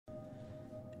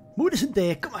Buenas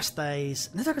gente, ¿cómo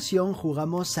estáis? En esta ocasión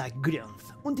jugamos a Grunnd,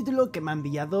 un título que me ha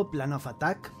enviado Plan of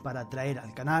Attack para traer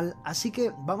al canal, así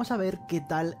que vamos a ver qué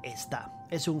tal está.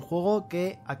 Es un juego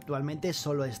que actualmente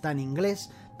solo está en inglés,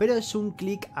 pero es un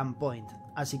click and point,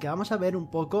 así que vamos a ver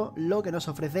un poco lo que nos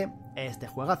ofrece este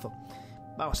juegazo.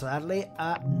 Vamos a darle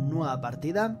a nueva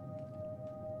partida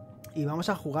y vamos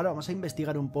a jugar, vamos a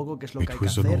investigar un poco qué es lo que hay que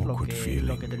hacer,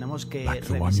 lo que tenemos que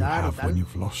revisar y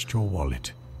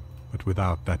tal. But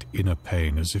without that inner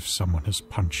pain as if someone has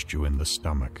punched you in the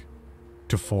stomach.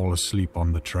 To fall asleep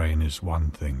on the train is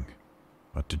one thing,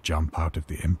 but to jump out of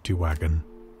the empty wagon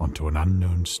onto an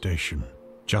unknown station,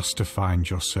 just to find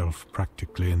yourself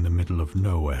practically in the middle of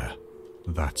nowhere,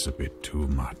 that's a bit too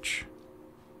much.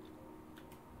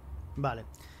 Vale.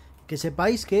 Que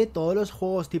sepáis que todos los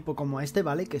juegos tipo como este,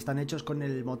 ¿vale? Que están hechos con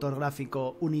el motor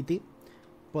gráfico Unity,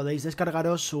 podéis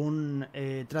descargaros un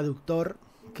traductor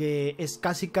que es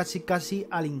casi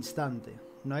al instante.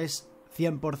 No es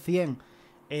 100%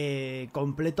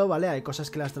 completo, ¿vale? Hay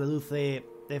cosas que las traduce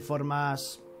de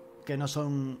formas que no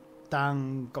son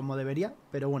tan como debería,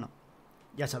 pero bueno,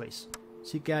 ya sabéis.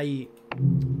 Sí que hay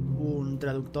un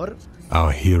traductor.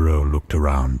 Our hero looked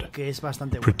around. Que es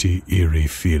bastante bueno. Pretty eerie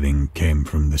feeling came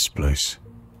from this place.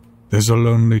 There's a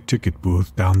lonely ticket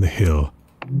booth down the hill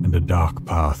and a dark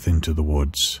path into the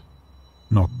woods.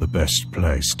 Not the best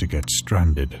place to get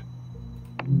stranded.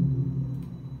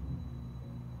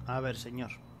 A ver, señor.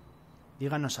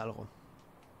 Díganos algo.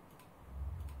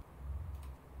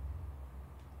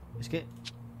 Es que...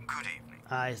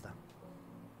 Ahí está.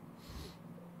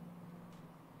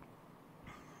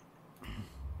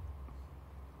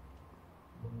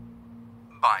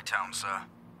 By town, sir.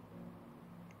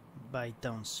 By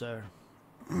town, sir.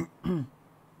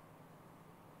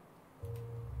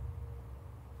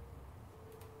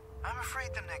 I'm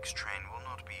afraid the next train will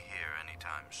not be here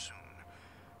anytime soon.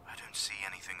 I don't see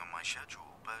anything on my schedule,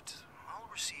 but I'll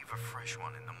receive a fresh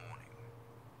one in the morning.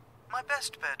 My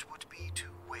best bet would be to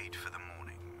wait for the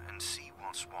morning and see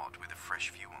what's what with a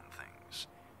fresh view on things.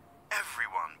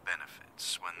 Everyone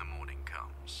benefits when the morning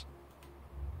comes.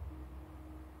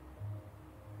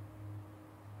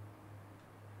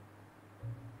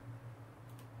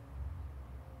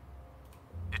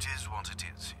 It is what it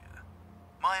is here.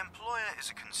 My employer is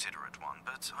a considerate one,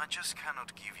 but I just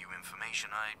cannot give you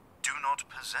information I do not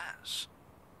possess.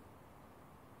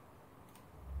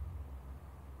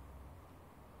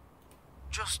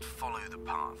 Just follow the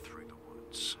path through the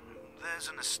woods. There's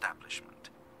an establishment.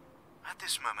 At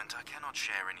this moment, I cannot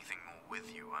share anything more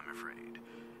with you, I'm afraid.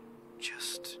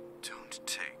 Just don't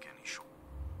take any short.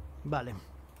 Vale.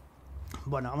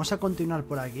 Bueno, vamos a continuar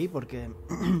por aquí porque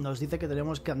nos dice que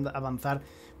tenemos que avanzar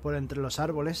por entre los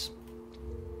árboles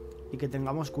y que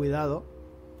tengamos cuidado.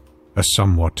 A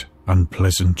somewhat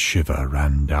unpleasant shiver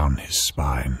ran down his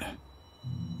spine.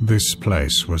 This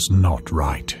place was not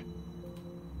right.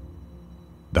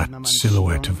 That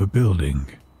silhouette of a building.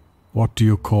 What do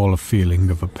you call a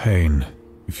feeling of a pain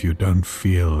if you don't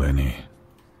feel any?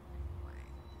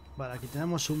 Vale, aquí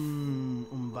tenemos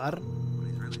un bar.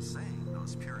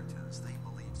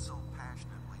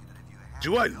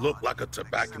 Do I look like a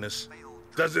tobacconist?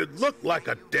 Does it look like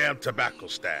a damn tobacco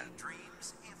stand?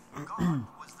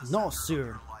 No,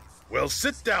 sir. Well,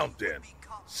 sit down then.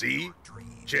 See?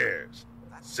 Chairs.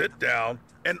 Sit down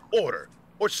and order,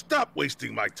 or stop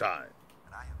wasting my time.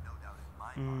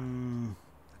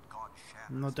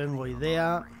 No tengo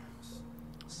idea.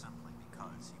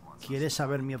 ¿Quieres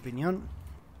saber mi opinión?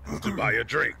 To buy a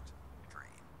drink.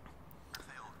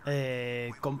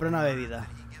 Compra una bebida.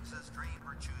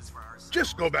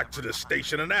 Just go back to the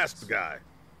station and ask the guy.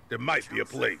 There might be a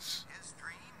place.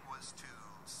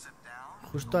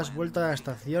 Justo has vuelto a la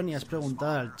estación y has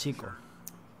preguntado al chico.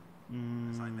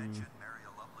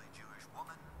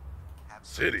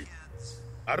 City?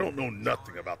 I don't know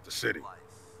nothing about the city.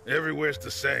 Everywhere's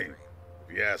the same,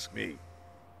 if you ask me.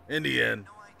 In the end,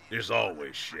 there's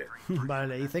always shit. Vale,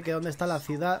 le dice que dónde está la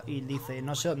ciudad y dice,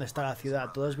 no sé dónde está la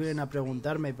ciudad. Todos vienen a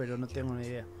preguntarme, pero no tengo ni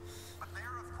idea.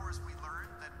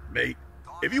 Mate,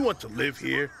 if you want to live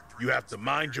here, you have to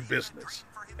mind your business,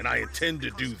 and I intend to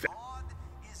do that.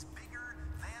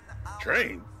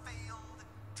 Train?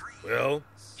 Well,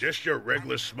 just your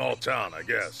regular small town, I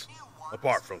guess,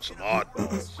 apart from some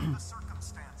oddballs.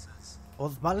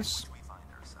 Oddballs?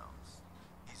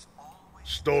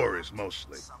 Stories,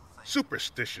 mostly.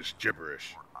 Superstitious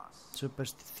gibberish.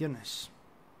 Supersticiones.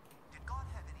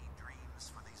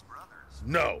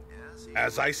 No.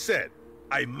 As I said,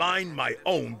 I mind my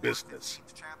own business.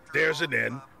 There's an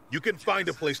inn. You can find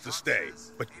a place to stay,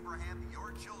 but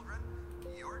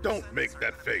don't make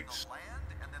that face.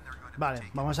 Vale,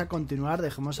 vamos a continuar.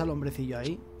 Dejemos al hombrecillo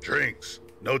ahí. Drinks,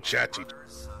 no chatty.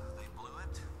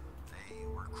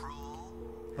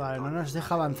 Vale, no nos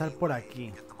deja avanzar por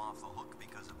aquí.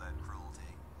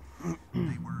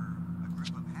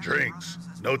 Drinks,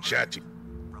 no chatty.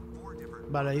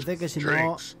 Vale, dice que si no...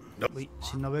 Drinks, no. Uy,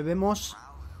 si no bebemos,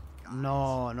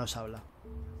 no nos habla.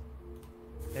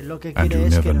 Él lo que And quiere you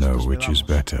es que never know nosotros which is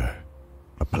bebamos. better.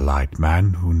 A polite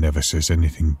man who never says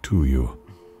anything to you,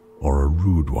 or a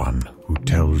rude one who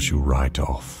tells you right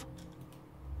off.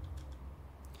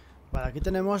 Vale, aquí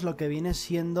tenemos lo que viene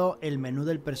siendo el menú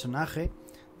del personaje.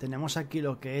 Tenemos aquí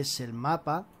lo que es el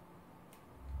mapa.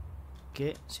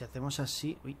 Que si hacemos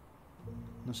así... Uy,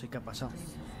 no sé qué ha pasado.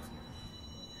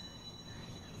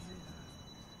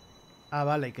 Ah,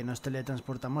 vale, que nos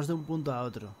teletransportamos de un punto a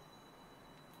otro.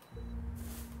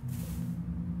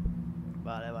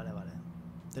 Vale, vale, vale.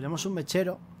 Tenemos un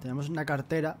mechero, tenemos una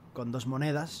cartera con 2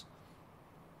 monedas.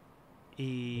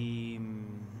 Y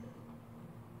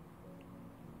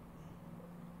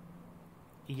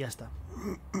ya está.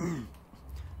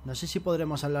 No sé si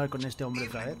podremos hablar con este hombre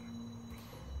otra vez.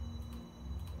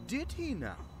 Did he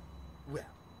now? Well,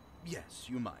 yes,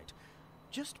 you might.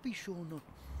 Just be sure not...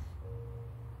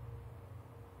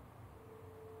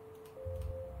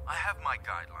 I have my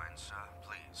guidelines, sir,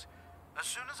 please. As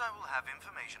soon as I will have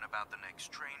information about the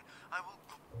next train, I will...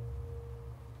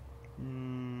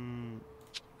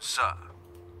 Sir.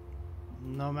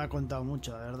 No me ha contado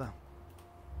mucho, la verdad.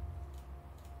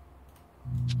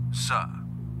 Sir,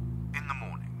 in the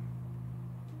morning.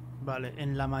 Vale,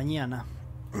 en la mañana.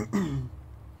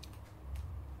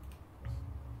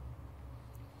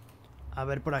 A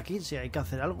ver por aquí si hay que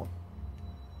hacer algo.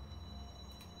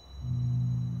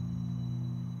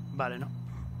 Vale, no.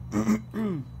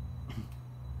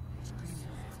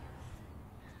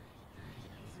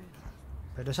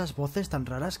 Pero esas voces tan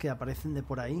raras que aparecen de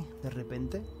por ahí, de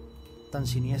repente, tan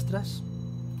siniestras.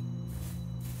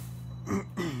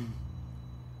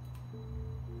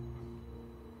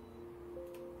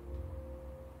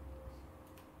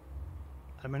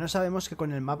 Al menos sabemos que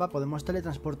con el mapa podemos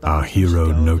teletransportar. Our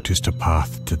hero noticed a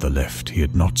path to the left he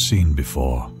had not seen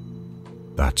before.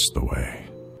 That's the way.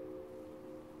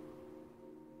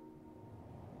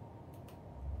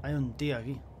 Hay un tío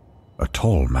aquí. A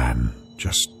tall man,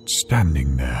 just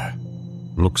standing there.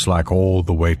 Looks like all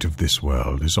the weight of this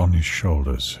world is on his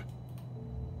shoulders.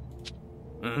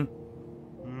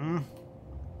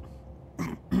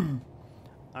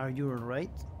 Are you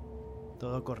alright?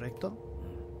 ¿Todo correcto?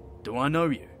 Do I know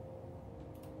you?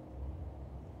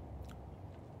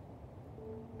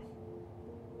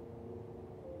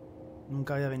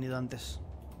 Nunca había venido antes.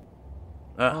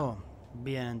 Ah, Oh,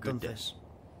 bien, good entonces.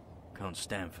 can't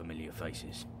stand familiar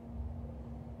faces.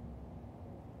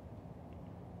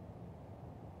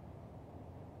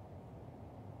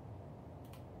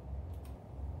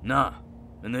 Nah,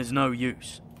 and there's no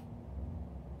use.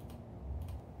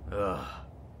 Ugh.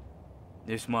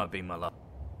 This might be my luck.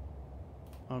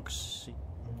 Sí.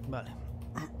 Vale.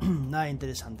 Nada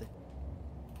interesante.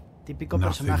 Típico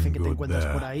Nothing personaje que te good encuentras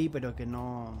there. por ahí, pero que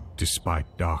no... Despite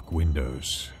dark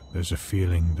windows, there's a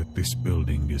feeling that this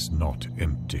building is not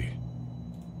empty.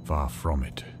 Far from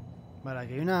it. Vale,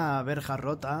 aquí hay una verja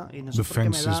rota y no sé The por qué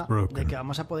me fence is da de broken, que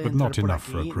vamos a poder but entrar not por enough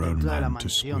for a aquí grown dentro de la man to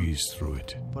mansión. squeeze through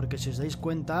it. Porque si os dais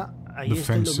cuenta, ahí The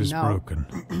está fence is iluminado broken,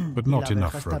 but y not la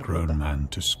enough verja for a está grown rota. man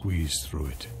to squeeze through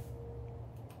it.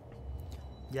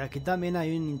 Y aquí también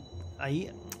hay un... Ahí,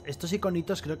 estos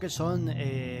iconitos creo que son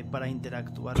para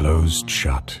interactuar Closed con...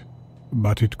 shut,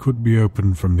 but it could be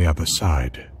opened from the other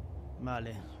side.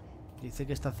 Vale. Dice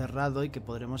que está cerrado y que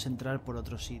podremos entrar por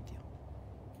otro sitio.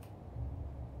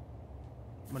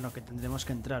 Bueno, que tendremos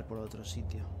que entrar por otro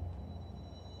sitio.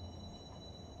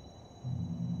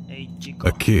 Hey, chico.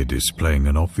 A kid is playing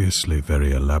an obviously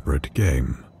very elaborate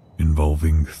game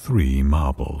involving 3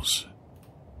 marbles.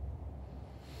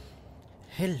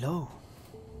 Hello.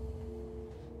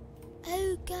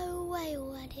 Oh, go away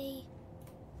already.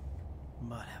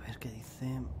 Vale, a ver qué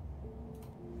dice.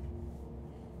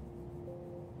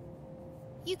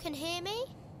 You can hear me?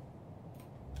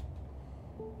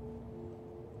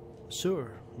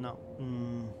 Sure. No.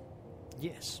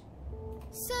 Yes.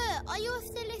 Sir, are you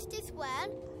off the list as well?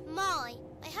 My,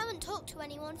 I haven't talked to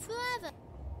anyone forever.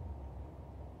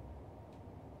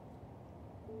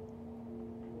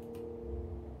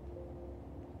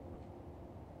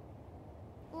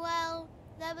 Well,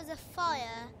 there was a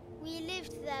fire. We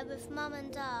lived there with Mum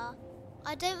and Dad.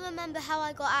 I don't remember how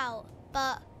I got out,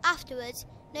 but afterwards,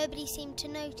 nobody seemed to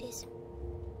notice.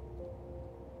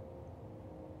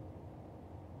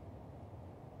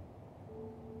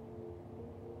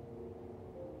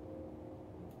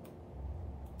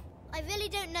 I really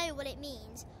don't know what it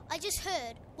means. I just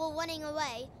heard, while running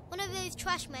away, one of those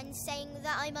trash men saying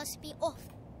that I must be off.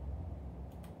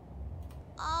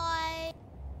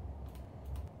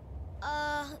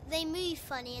 They move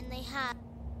funny and they have.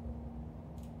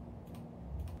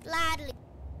 Gladly.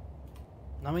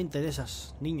 No me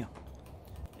interesas, niño.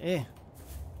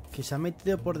 Que se ha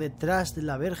metido por detrás de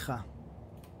la verja.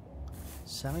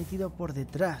 Se ha metido por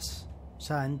detrás. O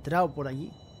sea, ha entrado por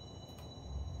allí.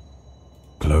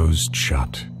 Closed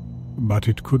shut, but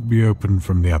it could be opened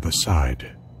from the other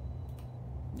side.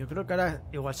 Yo creo que ahora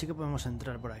igual sí que podemos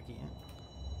entrar por aquí, ¿eh?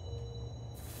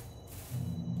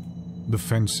 The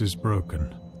fence is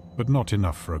broken, but not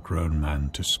enough for a grown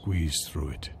man to squeeze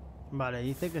through it. Vale,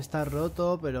 dice que está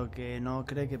roto, pero que no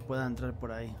cree que pueda entrar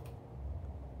por ahí.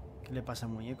 ¿Qué le pasa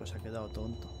al muñeco? Se ha quedado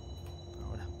tonto.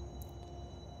 Ahora.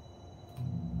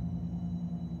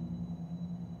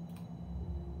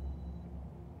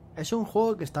 Es un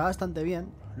juego que está bastante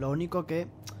bien. Lo único que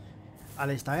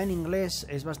al estar en inglés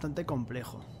es bastante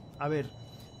complejo. A ver,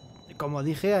 como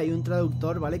dije, hay un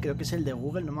traductor, ¿vale? Creo que es el de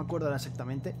Google, no me acuerdo ahora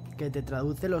exactamente, que te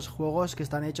traduce los juegos que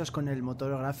están hechos con el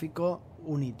motor gráfico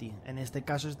Unity. En este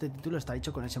caso, este título está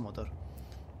hecho con ese motor.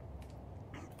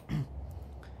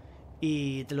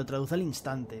 Y te lo traduce al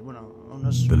instante. Bueno,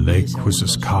 unos The lake 10 was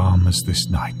as segundos. calm as this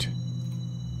night,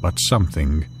 but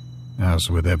something,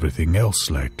 as with everything else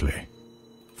lately,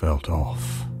 felt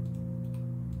off.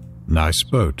 Nice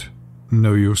boat.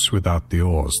 No use without the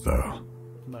oars, though.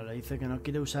 Vale, dice que no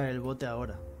quiere usar el bote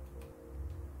ahora.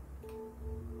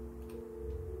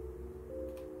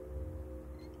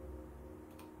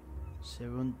 Se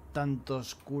ve un tanto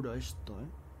oscuro esto, ¿eh?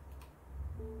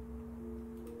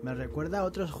 Me recuerda a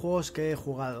otros juegos que he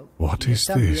jugado. What Y is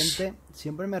este this? ambiente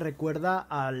siempre me recuerda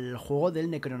al juego del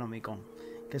Necronomicon,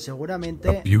 que seguramente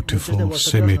A muchos de beautiful, vosotros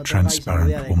no tengáis idea semi-transparent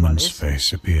de cuál woman's es.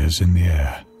 face appears in the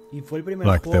air, Y fue el primer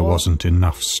like there juego. wasn't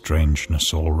enough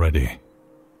strangeness already.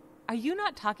 Are you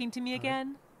not talking to me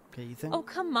again? ¿Qué dicen? Oh,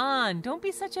 come on. Don't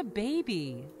be such a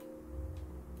baby.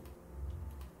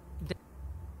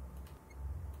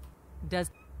 Does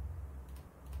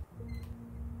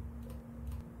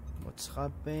What's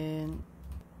happened?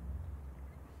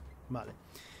 Vale.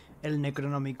 El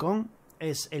Necronomicon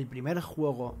es el primer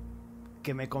juego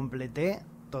que me completé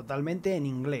totalmente en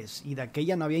inglés. Y de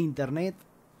aquella no había internet,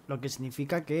 lo que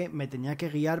significa que me tenía que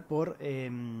guiar por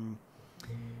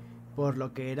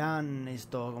lo que eran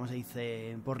esto, ¿cómo se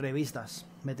dice? Por revistas.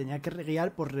 Me tenía que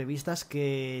guiar por revistas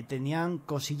que tenían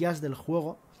cosillas del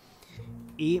juego.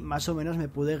 Y más o menos me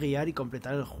pude guiar y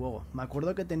completar el juego. Me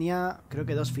acuerdo que tenía, creo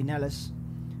que 2 finales.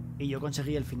 Y yo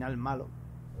conseguí el final malo.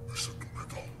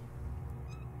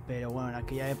 Pero bueno, en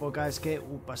aquella época es que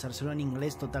pasárselo en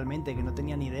inglés totalmente, que no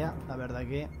tenía ni idea. La verdad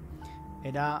que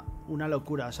era una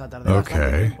locura. O sea, tardé bastante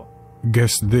Okay. tiempo.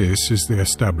 Guess this is the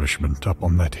establishment up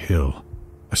on that hill.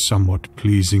 A somewhat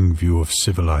pleasing view of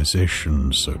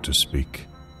civilization, so to speak.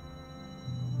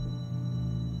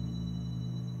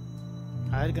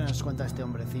 A ver qué nos cuenta este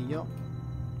hombrecillo.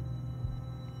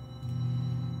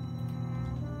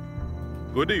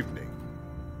 Good evening.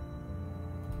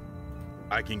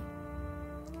 I can...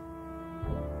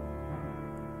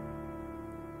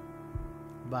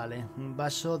 Vale, un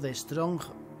vaso de Strong,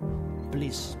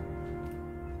 please.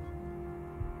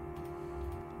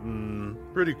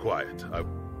 Pretty quiet. I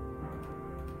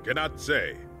cannot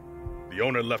say. The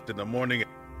owner left in the morning.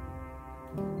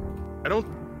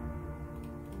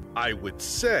 I would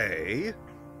say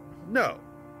no.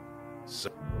 So,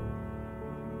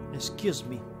 Excuse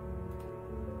me.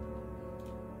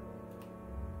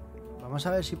 Vamos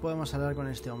a ver si podemos hablar con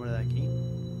este hombre de aquí.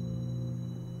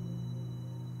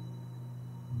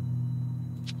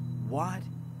 What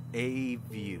a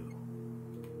view.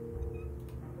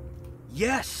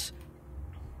 Yes!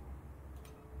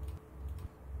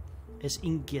 Es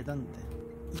inquietante.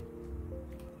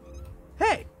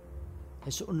 Hey!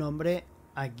 Es un hombre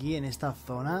aquí en esta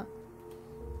zona,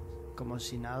 como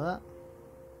si nada.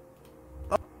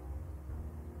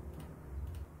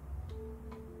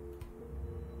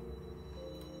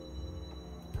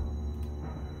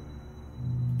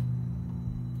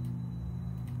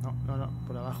 No,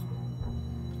 por abajo.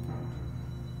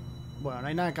 Bueno, no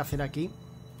hay nada que hacer aquí.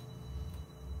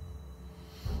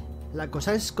 La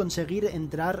cosa es conseguir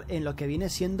entrar en lo que viene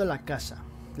siendo la casa.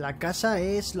 La casa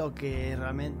es lo que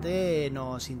realmente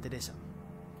nos interesa.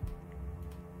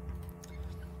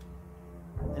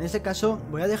 En este caso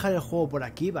voy a dejar el juego por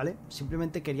aquí, ¿vale?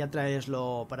 Simplemente quería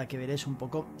traeroslo para que veréis un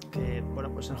poco que,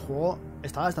 bueno, pues el juego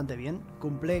está bastante bien.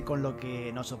 Cumple con lo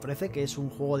que nos ofrece, que es un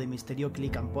juego de misterio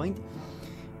click and point.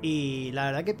 Y la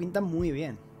verdad que pinta muy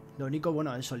bien. Lo único,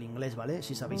 bueno, eso, el inglés, ¿vale?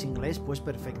 Si sabéis inglés, pues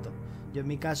perfecto. Yo en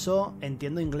mi caso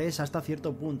entiendo inglés hasta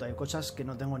cierto punto. Hay cosas que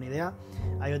no tengo ni idea.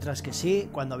 Hay otras que sí.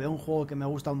 Cuando veo un juego que me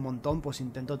gusta un montón, pues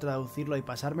intento traducirlo y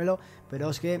pasármelo. Pero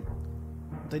es que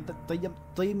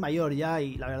estoy mayor ya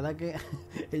y la verdad que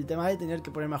el tema de tener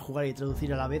que ponerme a jugar y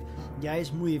traducir a la vez ya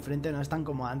es muy diferente, no es tan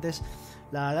como antes.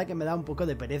 La verdad que me da un poco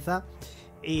de pereza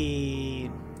y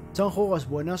son juegos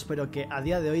buenos, pero que a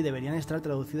día de hoy deberían estar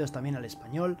traducidos también al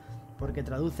español, porque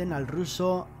traducen al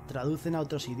ruso, traducen a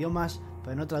otros idiomas,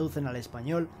 pero no traducen al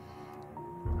español.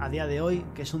 A día de hoy,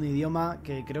 que es un idioma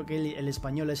que creo que el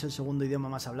español es el segundo idioma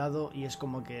más hablado y es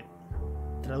como que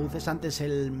traduces antes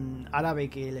el árabe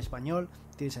que el español,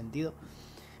 tiene sentido.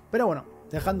 Pero bueno,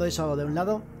 dejando eso de un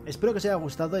lado, espero que os haya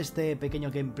gustado este pequeño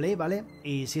gameplay, ¿vale?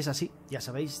 Y si es así, ya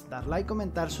sabéis, dar like,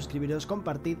 comentar, suscribiros,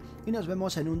 compartid y nos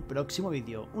vemos en un próximo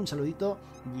vídeo. Un saludito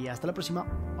y hasta la próxima.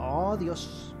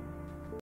 Adiós.